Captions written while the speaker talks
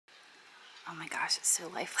Oh my gosh, it's so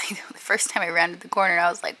lifelike. The first time I rounded the corner, I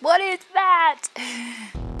was like, what is that?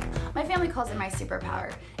 My family calls it my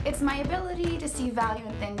superpower. It's my ability to see value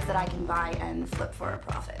in things that I can buy and flip for a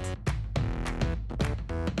profit.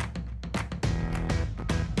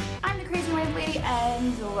 I'm the Crazy Wife Lady,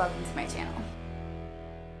 and welcome to my channel.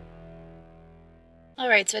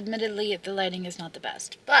 Alright, so admittedly the lighting is not the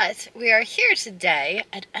best, but we are here today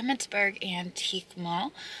at Emmitsburg Antique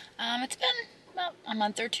Mall. It's been about a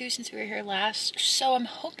month or two since we were here last, so I'm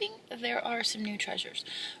hoping there are some new treasures.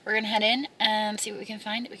 We're gonna head in and see what we can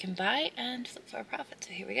find that we can buy and flip for a profit,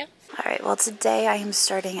 so here we go. Alright, well today I am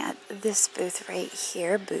starting at this booth right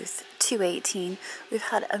here, booth 218. We've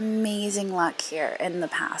had amazing luck here in the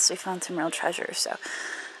past. We found some real treasures, so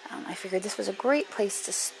I figured this was a great place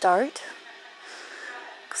to start.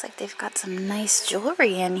 Looks like they've got some nice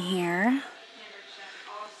jewelry in here.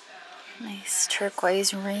 Nice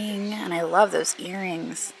turquoise ring, and I love those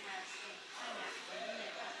earrings.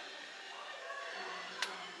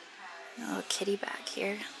 A little kitty back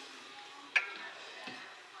here.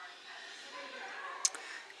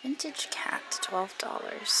 Vintage cat,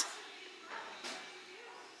 $12.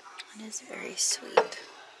 It is very sweet.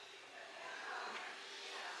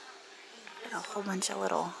 Got a whole bunch of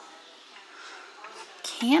little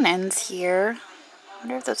cannons here. I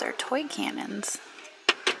wonder if those are toy cannons.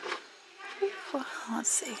 Ooh, let's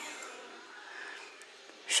see.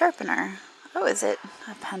 Sharpener. Oh, is it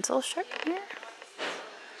a pencil sharpener?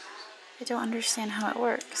 I don't understand how it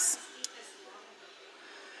works.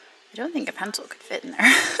 I don't think a pencil could fit in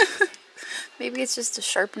there. Maybe it's just a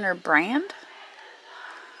sharpener brand?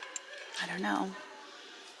 I don't know.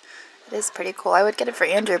 It is pretty cool. I would get it for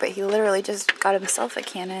Andrew, but he literally just got himself a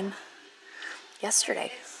cannon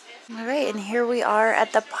yesterday. Alright, and here we are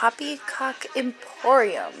at the Poppycock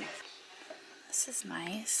Emporium. This is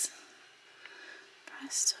nice.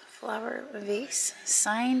 Pressed flower vase,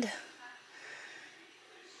 signed.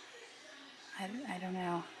 I don't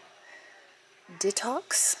know.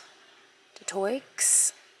 Detox?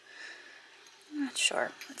 Detox? I'm not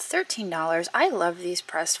sure. It's $13. I love these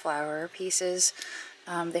pressed flower pieces.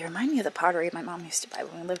 They remind me of the pottery my mom used to buy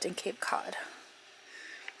when we lived in Cape Cod.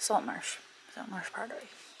 Saltmarsh pottery.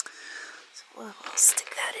 So we'll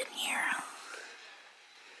stick that in here.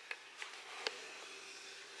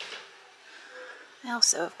 I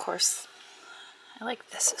also, of course, I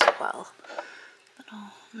like this as well.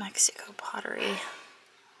 Little Mexico pottery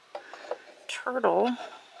turtle.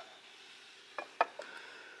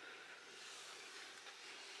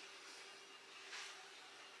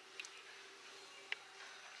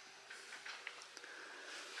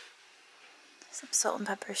 Some salt and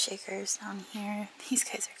pepper shakers down here. These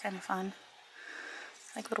guys are kind of fun.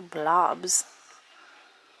 Like little blobs.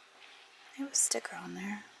 They have a sticker on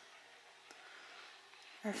there.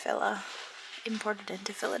 Reselling, imported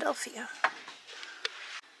into Philadelphia.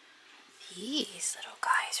 These little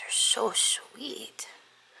guys are so sweet.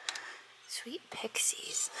 Sweet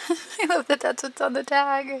pixies. I love that that's what's on the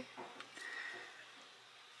tag.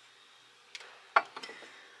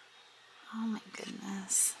 Oh my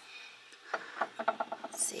goodness.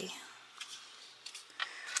 Let's see.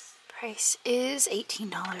 Price is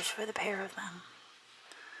 $18 for the pair of them.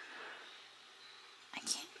 I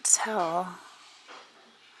can't tell.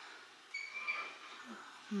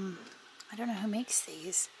 I don't know who makes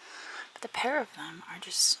these, but the pair of them are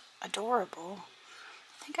just adorable.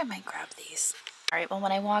 I think I might grab these. Alright, well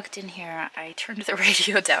when I walked in here, I turned the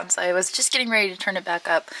radio down, so I was just getting ready to turn it back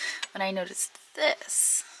up when I noticed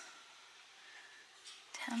this.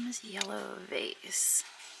 Thames yellow vase.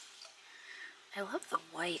 I love the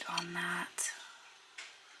white on that.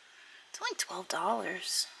 It's only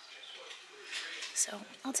 $12. So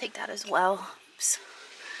I'll take that as well. Oops.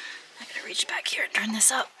 I gotta reach back here and turn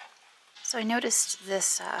this up. So I noticed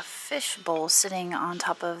this fish bowl sitting on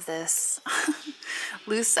top of this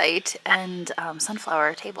lucite and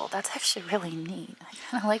sunflower table. That's actually really neat. I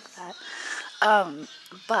kind of like that.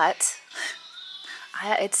 But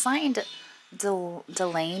it's signed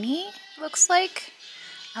Delaney, looks like.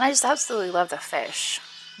 And I just absolutely love the fish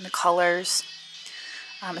and the colors.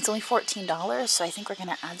 It's only $14, so I think we're going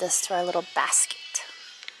to add this to our little basket.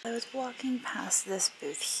 I was walking past this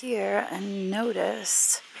booth here and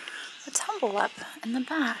noticed a tumble up in the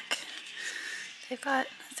back. They've got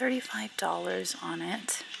 $35 on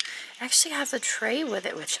it. It actually has a tray with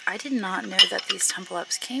it, which I did not know that these tumble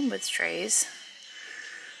ups came with trays.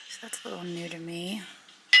 So that's a little new to me.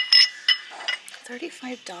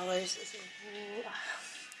 $35 is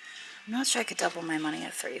I'm not sure I could double my money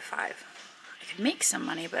at $35. I could make some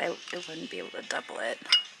money, but I wouldn't be able to double it.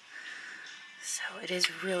 So it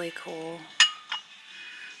is really cool.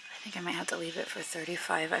 I think I might have to leave it for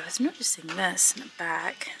 $35. I was noticing this in the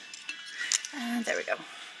back. And there we go.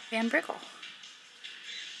 Van Briggle.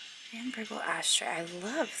 Van Briggle ashtray. I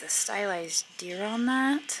love the stylized deer on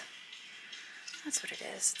that. That's what it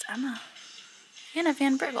is. It's Emma and a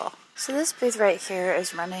Van Briggle. So this booth right here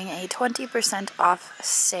is running a 20% off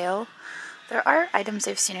sale. There are items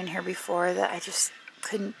I've seen in here before that I just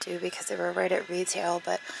couldn't do because they were right at retail,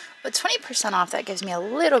 but with 20% off, that gives me a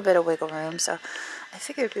little bit of wiggle room. So I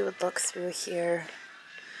figured we would look through here,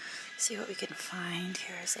 see what we can find.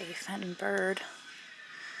 Here's a Fenton bird.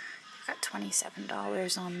 Got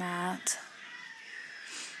 $27 on that.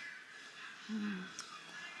 I don't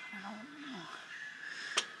know.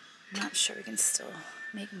 I'm not sure we can still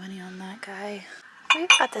make money on that guy. We've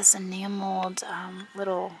got this enameled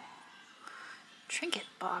little trinket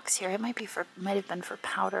box here. It might have been for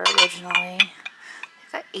powder originally.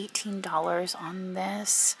 They've got $18 on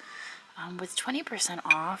this with 20%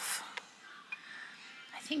 off.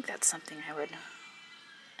 I think that's something I would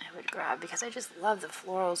grab because I just love the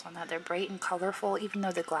florals on that. They're bright and colorful, even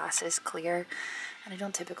though the glass is clear, and I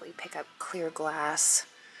don't typically pick up clear glass.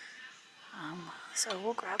 So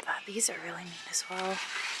we'll grab that. These are really neat as well.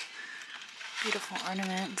 Beautiful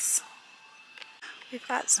ornaments. We've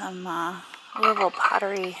got some Louisville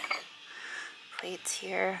pottery plates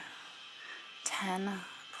here. 10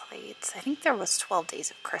 plates. I think there was 12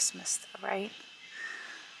 days of Christmas though, right?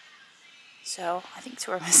 So I think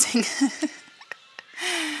 2 are missing.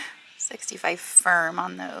 65 firm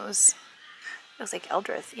on those. Looks like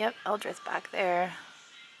Eldrith. Yep, Eldrith back there.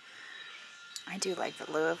 I do like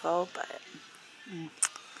the Louisville, but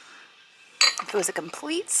if it was a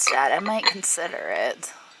complete set, I might consider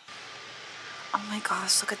it. Oh my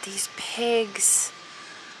gosh, look at these pigs.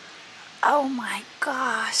 Oh my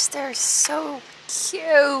gosh, they're so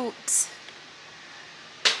cute.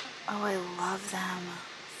 Oh, I love them.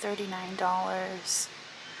 $39.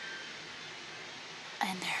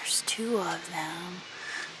 And there's 2 of them.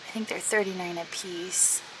 I think they're $39 a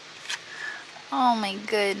piece. Oh my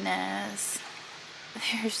goodness.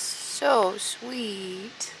 They're so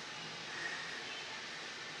sweet.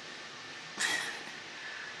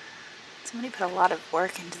 Somebody put a lot of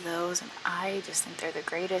work into those, and I just think they're the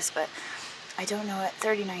greatest, but I don't know at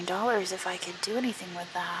 $39 if I could do anything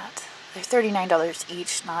with that. They're $39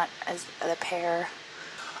 each, not as a pair.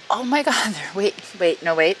 Oh my god, wait,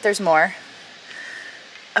 there's more.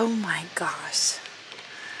 Oh my gosh.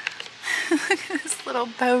 Look at this little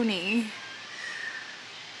pony.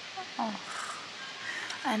 Oh.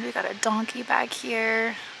 And we got a donkey back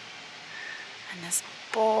here. And this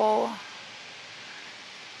bull.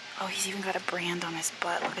 Oh, he's even got a brand on his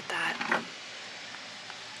butt. Look at that.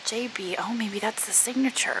 JB. Oh, maybe that's the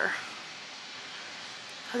signature.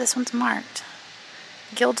 Oh, this one's marked.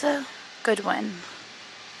 Gilda Goodwin.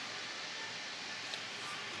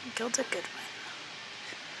 Gilda Goodwin.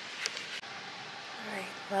 Alright,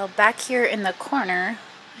 well, back here in the corner,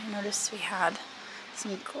 I noticed we had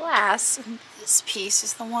some glass, and this piece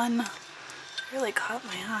is the one that really caught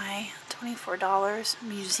my eye. $24.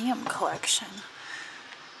 Museum collection.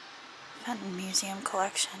 Fenton Museum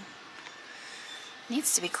collection.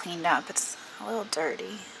 Needs to be cleaned up. It's a little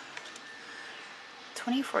dirty.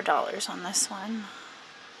 $24 on this one.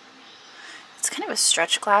 It's kind of a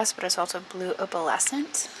stretch glass, but it's also blue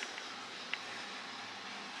opalescent.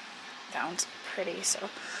 That one's pretty, so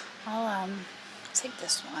I'll take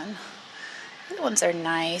this one. The other ones are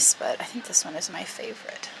nice, but I think this one is my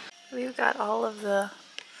favorite. We've got all of the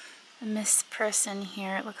Miss Priss in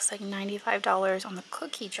here. It looks like $95 on the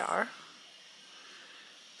cookie jar.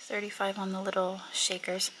 $35 on the little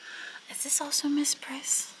shakers. Is this also Miss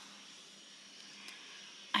Priss?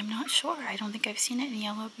 I'm not sure. I don't think I've seen it in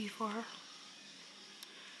yellow before.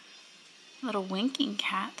 Little winking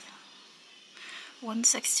cat.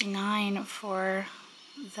 $169 for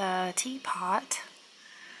the teapot.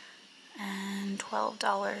 And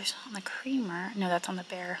 $12 on the creamer. No, that's on the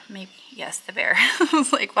bear. Maybe. Yes, the bear. I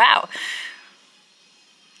was like, wow.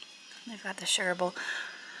 They've got the sugar bowl.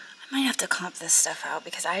 I might have to comp this stuff out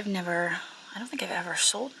because I don't think I've ever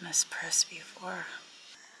sold Miss Priss before.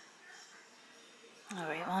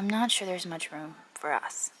 Alright, well, I'm not sure there's much room for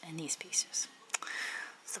us in these pieces.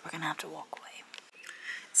 So we're going to have to walk away.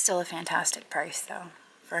 It's still a fantastic price, though,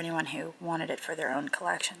 for anyone who wanted it for their own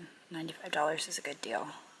collection. $95 is a good deal.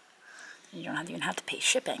 You don't even have to pay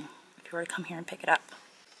shipping if you were to come here and pick it up.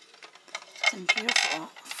 Some beautiful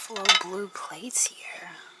flow blue plates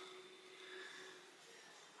here.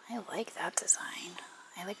 I like that design.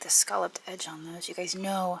 I like the scalloped edge on those. You guys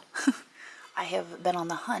know I have been on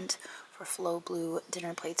the hunt for flow blue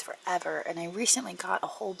dinner plates forever, and I recently got a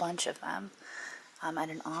whole bunch of them. at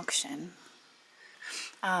an auction.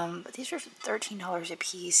 But these are $13 a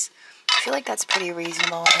piece. I feel like that's pretty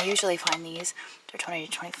reasonable. I usually find these, they're $20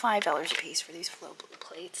 to $25 a piece for these flow blue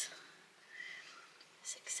plates.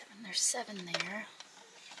 6, 7, there's 7 there.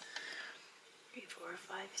 3, 4,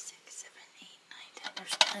 5, 6, 7, 8, 9, 10.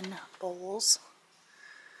 There's 10 bowls.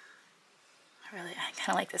 I kind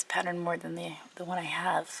of like this pattern more than the one I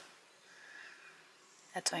have.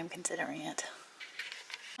 That's why I'm considering it.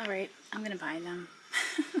 Alright, I'm gonna buy them.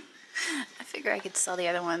 I figure I could sell the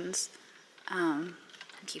other ones and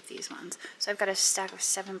keep these ones. So I've got a stack of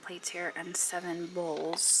 7 plates here and 7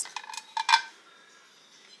 bowls.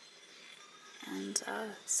 And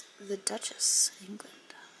it's the Duchess, England.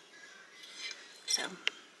 So,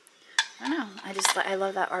 I don't know. I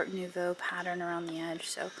love that Art Nouveau pattern around the edge.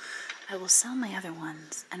 So I will sell my other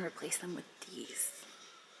ones and replace them with these.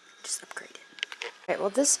 Just upgrade it. Alright, well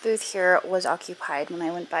this booth here was occupied when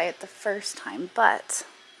I went by it the first time, but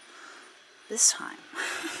this time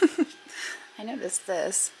I noticed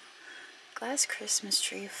this. Glass Christmas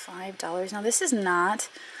tree, $5. Now this is not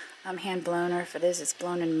hand blown, or if it is, it's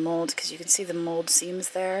blown in mold, because you can see the mold seams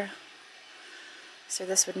there. So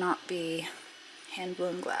this would not be hand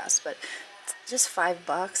blown glass, but it's just $5.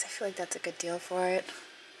 I feel like that's a good deal for it.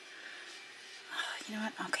 You know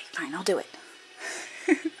what? Okay, fine, I'll do it.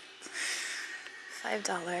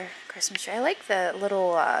 $5 Christmas tree. I like the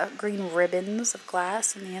little green ribbons of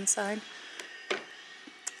glass on the inside.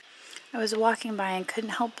 I was walking by and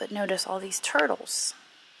couldn't help but notice all these turtles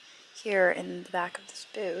here in the back of this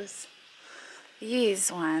booth.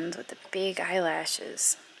 These ones with the big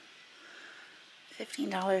eyelashes.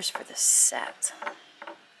 $15 for the set.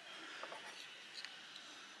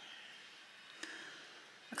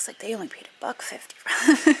 Looks like they only paid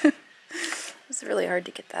 $1.50. It's really hard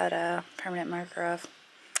to get that permanent marker off.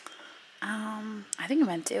 I think I'm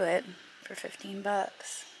gonna do it for $15.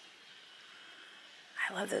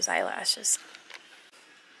 I love those eyelashes.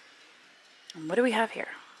 And what do we have here?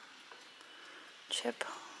 Chip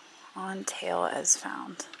on tail as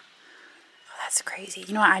found. Oh, that's crazy.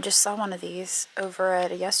 You know what? I just saw one of these over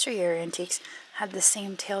at a Yesteryear Antiques. Had the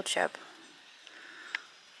same tail chip.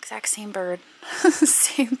 Exact same bird.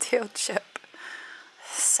 Same tail chip.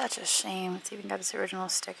 Such a shame. It's even got its original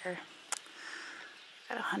sticker.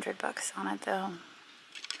 Got $100 on it though. I'm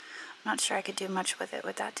not sure I could do much with it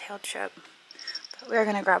with that tail chip. But we're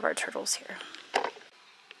gonna grab our turtles here.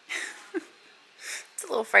 It's a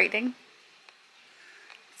little frightening.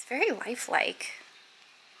 It's very lifelike.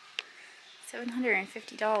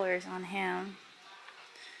 $750 on him.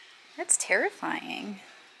 That's terrifying.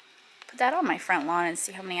 Put that on my front lawn and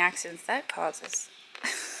see how many accidents that causes.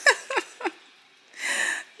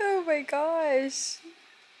 Oh my gosh.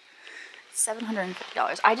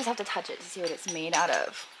 $750. I just have to touch it to see what it's made out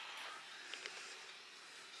of.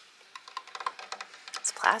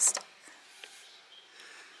 It's plastic.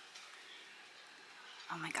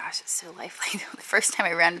 Oh my gosh, it's so lifelike. The first time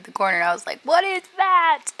I rounded the corner, I was like, what is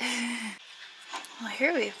that? Well,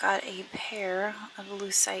 here we've got a pair of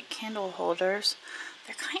lucite candle holders.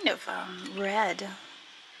 They're kind of red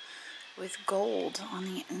with gold on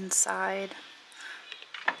the inside.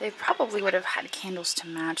 They probably would have had candles to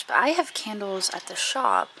match, but I have candles at the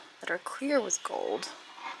shop that are clear with gold.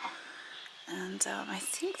 And I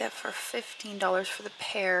think that for $15 for the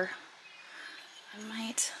pair, I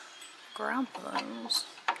might grab those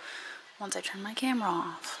once I turn my camera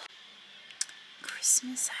off.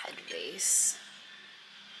 Christmas head vase.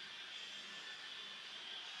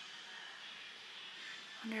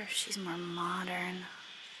 I wonder if she's more modern.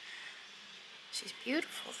 She's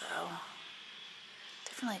beautiful though.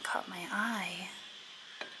 Definitely caught my eye.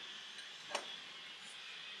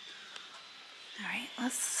 Alright,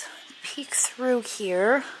 let's peek through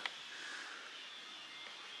here.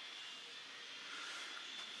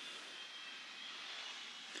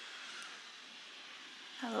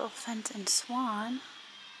 A little Fenton Swan.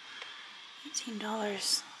 $18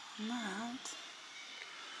 on that.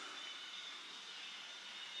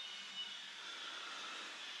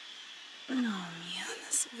 Oh man,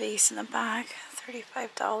 this vase in the back.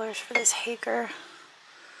 $35 for this Hager.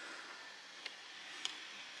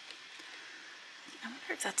 I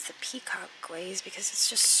wonder if that's the peacock glaze because it's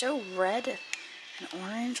just so red and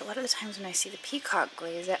orange. A lot of the times when I see the peacock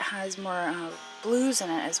glaze, it has more blues in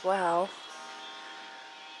it as well.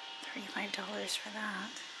 $35 for that.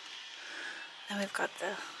 Then we've got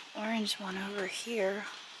the orange one over here.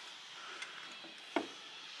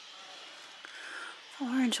 The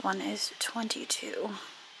orange one is $22.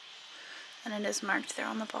 And it is marked there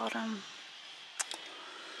on the bottom.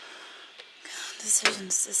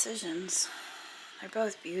 Decisions, decisions. They're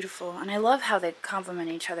both beautiful, and I love how they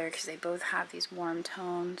complement each other because they both have these warm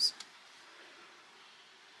tones.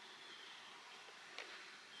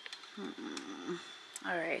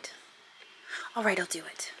 Alright. Alright, I'll do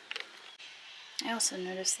it. I also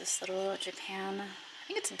noticed this little Japan, I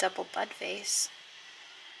think it's a double bud vase.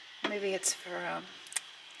 Maybe it's for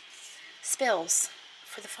spills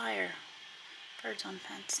for the fire. Birds on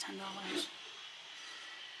fence, $10.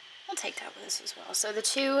 I'll take that with us as well. So the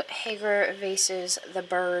two Hager vases, the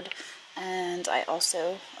bird, and I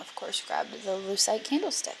also, of course, grabbed the lucite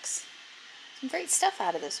candlesticks. Some great stuff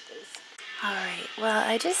out of this booth. Alright, well,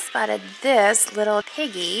 I just spotted this little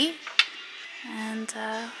piggy. And,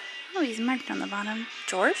 oh, he's marked on the bottom.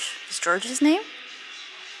 George? Is George his name?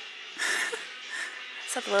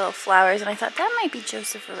 It's up little flowers, and I thought that might be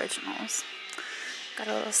Joseph Originals. Got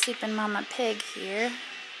a little sleeping mama pig here.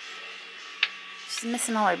 She's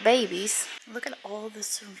missing all her babies. Look at all the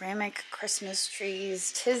ceramic Christmas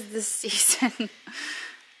trees. 'Tis the season.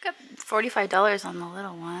 Got $45 on the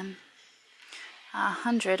little one.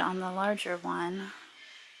 $100 on the larger one.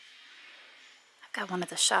 I've got one at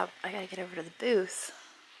the shop. I gotta get over to the booth.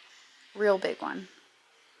 Real big one.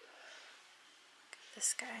 Look at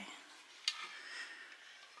this guy.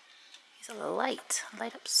 He's a light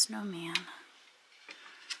up snowman.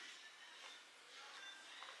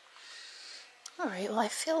 Alright, well I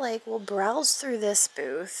feel like we'll browse through this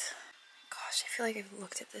booth. Gosh, I feel like I've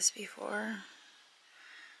looked at this before.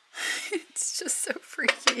 It's just so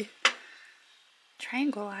freaky.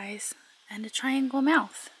 Triangle eyes and a triangle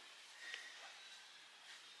mouth.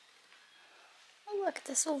 Oh look,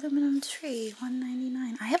 this aluminum tree,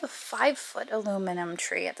 $1.99. I have a 5-foot aluminum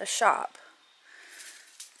tree at the shop.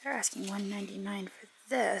 They're asking $1.99 for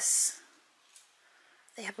this.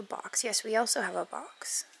 They have a box. Yes, we also have a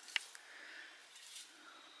box.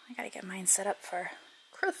 I gotta get mine set up for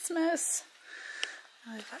Christmas.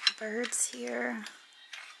 Oh, we've got birds here.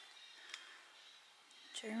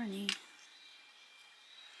 Germany.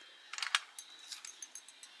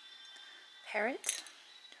 Parrot.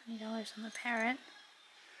 $20 on the parrot.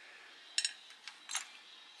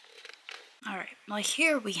 Alright, well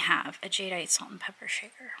here we have a jadeite salt and pepper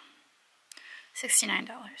shaker. $69.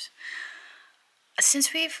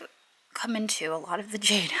 Since we've come into a lot of the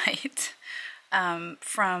jadeite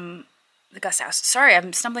from the Gus house. Sorry,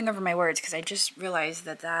 I'm stumbling over my words because I just realized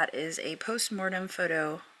that that is a post-mortem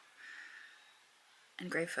photo,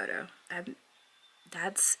 engraved photo.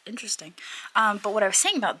 That's interesting. But what I was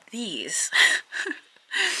saying about these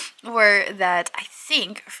were that I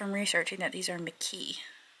think from researching that these are McKee.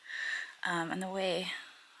 And the way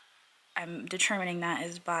I'm determining that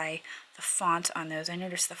is by the font on those. I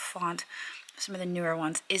noticed the font, some of the newer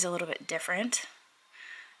ones, is a little bit different.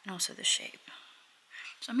 And also the shape.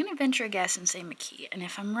 So I'm going to venture a guess and say McKee. And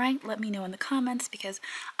if I'm right, let me know in the comments because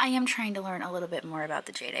I am trying to learn a little bit more about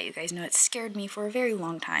the jadeite. You guys know it scared me for a very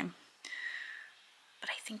long time.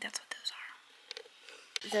 But I think that's what those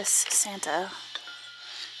are. This Santa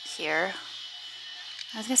here,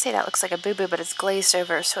 I was going to say that looks like a boo-boo, but it's glazed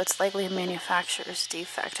over, so it's likely a manufacturer's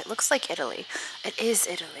defect. It looks like Italy. It is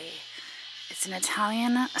Italy. It's an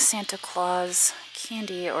Italian Santa Claus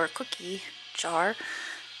candy or cookie jar,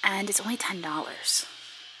 and it's only $10.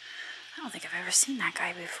 I don't think I've ever seen that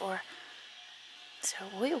guy before. So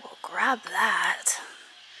we will grab that.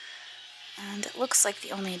 And it looks like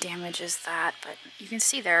the only damage is that, but you can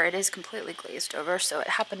see there it is completely glazed over, so it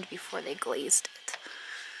happened before they glazed it.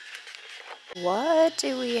 What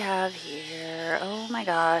do we have here? Oh my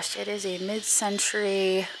gosh, it is a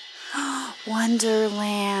mid-century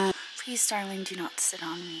Wonderland. Please, darling, do not sit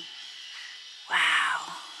on me.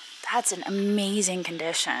 Wow, that's an amazing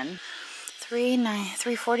condition.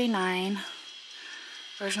 $349.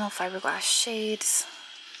 Original fiberglass shades.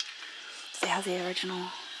 Do they have the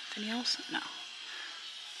original finials? No.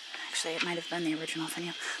 Actually, it might have been the original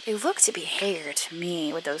finial. They look to be hair to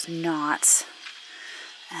me with those knots.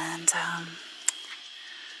 And, wow,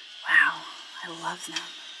 I love them.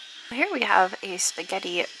 Here we have a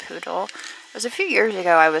spaghetti poodle. It was a few years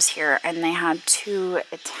ago I was here, and they had 2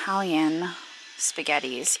 Italian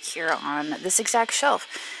spaghettis here on this exact shelf.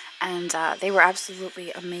 And they were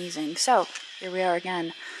absolutely amazing. So, here we are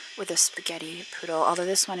again with a spaghetti poodle. Although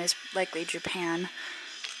this one is likely Japan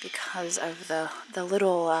because of the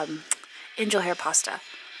little angel hair pasta.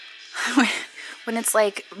 When it's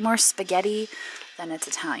like more spaghetti, then it's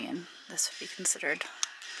Italian. This would be considered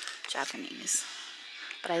Japanese.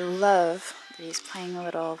 But I love that he's playing a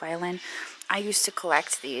little violin. I used to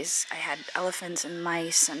collect these. I had elephants and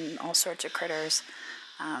mice and all sorts of critters.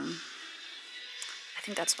 I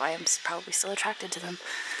think that's why I'm probably still attracted to them.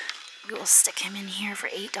 We will stick him in here for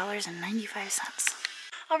 $8.95.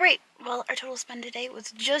 All right, well, our total spend today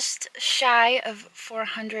was just shy of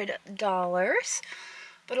 $400,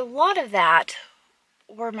 but a lot of that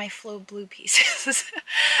were my Flow Blue pieces.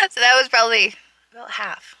 So that was probably about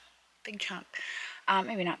half, big chunk.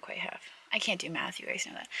 Maybe not quite half. I can't do math, you guys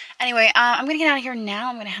know that. Anyway, I'm gonna get out of here now.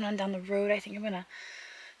 I'm gonna head on down the road. I think I'm gonna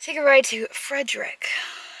take a ride to Frederick,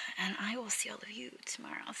 and I will see all of you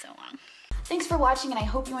tomorrow. So long. Thanks for watching, and I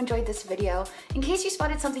hope you enjoyed this video. In case you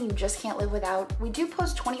spotted something you just can't live without, we do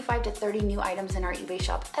post 25 to 30 new items in our eBay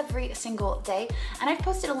shop every single day, and I've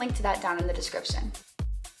posted a link to that down in the description.